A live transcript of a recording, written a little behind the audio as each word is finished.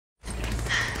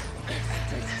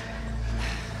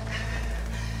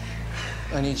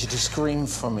I need you to scream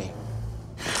for me.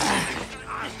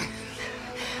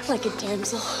 Like a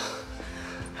damsel.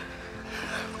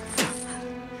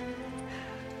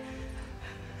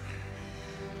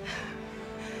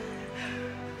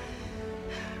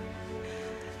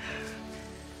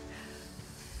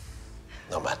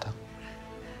 No matter.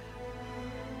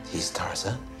 He's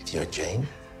Tarzan, if you're Jane.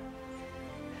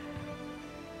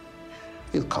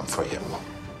 He'll come for you.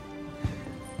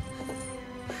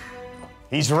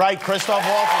 He's right. Christoph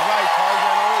Waltz is right.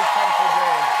 Tarzan always comes for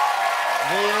Jane.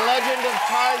 The Legend of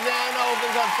Tarzan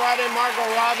opens on Friday. Margot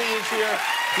Robbie is here.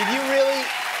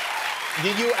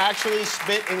 Did you actually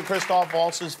spit in Christoph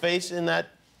Waltz's face in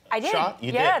that shot? I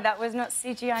did. Yeah, that was not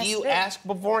CGI. Do you ask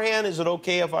beforehand, is it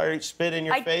okay if I spit in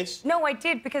your face? No, I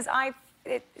did, because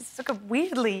it's like a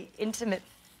weirdly intimate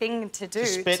thing to do. To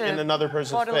spit in another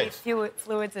person's bodily face.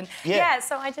 fluids and yeah,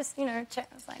 so I just, you know,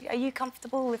 checked. I was like, are you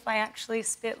comfortable if I actually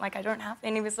spit? Like, I don't have to.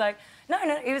 And he was like, no,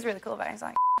 he was really cool about it. He's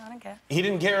like, I don't care. He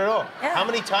didn't care at all? Yeah. How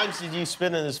many times did you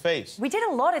spit in his face? We did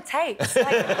a lot of takes,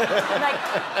 like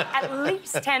at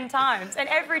least 10 times. And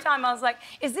every time I was like,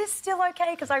 is this still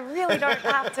okay? Because I really don't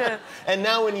have to. And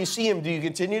now when you see him, do you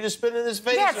continue to spit in his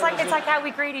face? Yeah, it's like how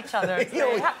we greet each other. You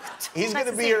know, he's going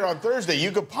to be here on Thursday.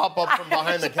 You could pop up from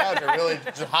behind the couch and really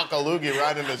just hock a loogie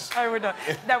right in his... I would not.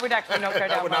 That would actually not go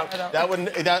down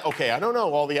well. Okay, I don't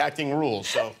know all the acting rules,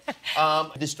 so...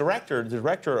 the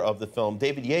director of the film,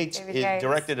 David Yates,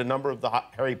 directed a number of the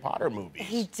Harry Potter movies.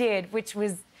 He did, which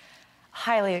was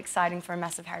highly exciting for a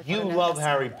massive Harry Potter. You love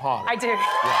Harry Potter. I do.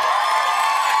 Yeah.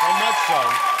 So much so.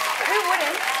 Who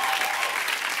wouldn't?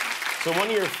 So one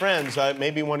of your friends,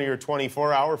 maybe one of your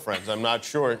 24-hour friends, I'm not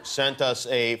sure, sent us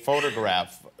a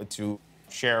photograph to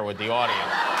share with the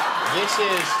audience. This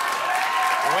is...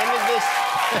 When did this...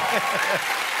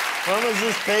 When was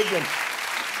this taken?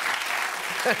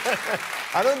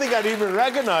 I don't think I'd even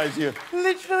recognize you.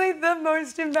 Literally the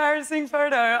most embarrassing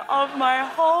photo of my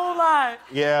whole life.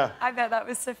 Yeah. I bet that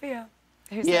was Sophia.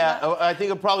 I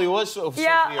think it probably was Sophia.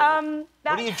 Yeah,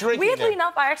 what are you drinking weirdly there?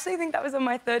 enough, I actually think that was on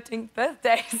my 13th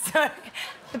birthday, so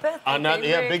the birthday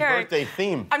theme big birthday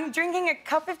theme. I'm drinking a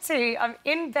cup of tea, I'm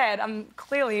in bed, I'm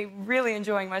clearly really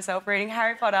enjoying myself reading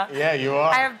Harry Potter. Yeah, you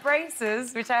are. I have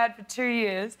braces, which I had for 2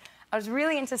 years. I was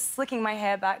really into slicking my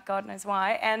hair back, God knows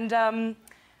why, and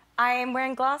I am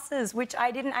wearing glasses, which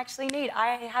I didn't actually need.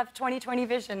 I have 20/20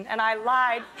 vision, and I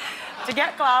lied to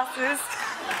get glasses.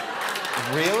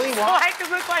 Really? So I could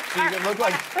look like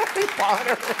Harry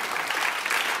Potter.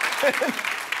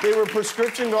 They were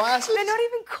prescription glasses? They're not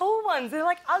even cool ones. They're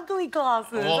like ugly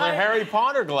glasses. Well, they're Harry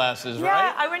Potter glasses, right?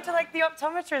 Yeah, I went to like the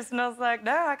optometrist and I was like,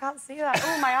 no, I can't see that.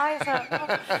 Oh, my eyes hurt.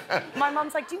 Oh. My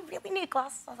mom's like, do you really need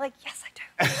glasses? I was like, yes, I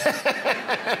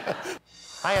do.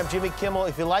 Hi, I'm Jimmy Kimmel.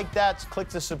 If you like that, click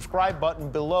the subscribe button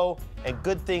below and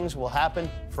good things will happen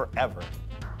forever.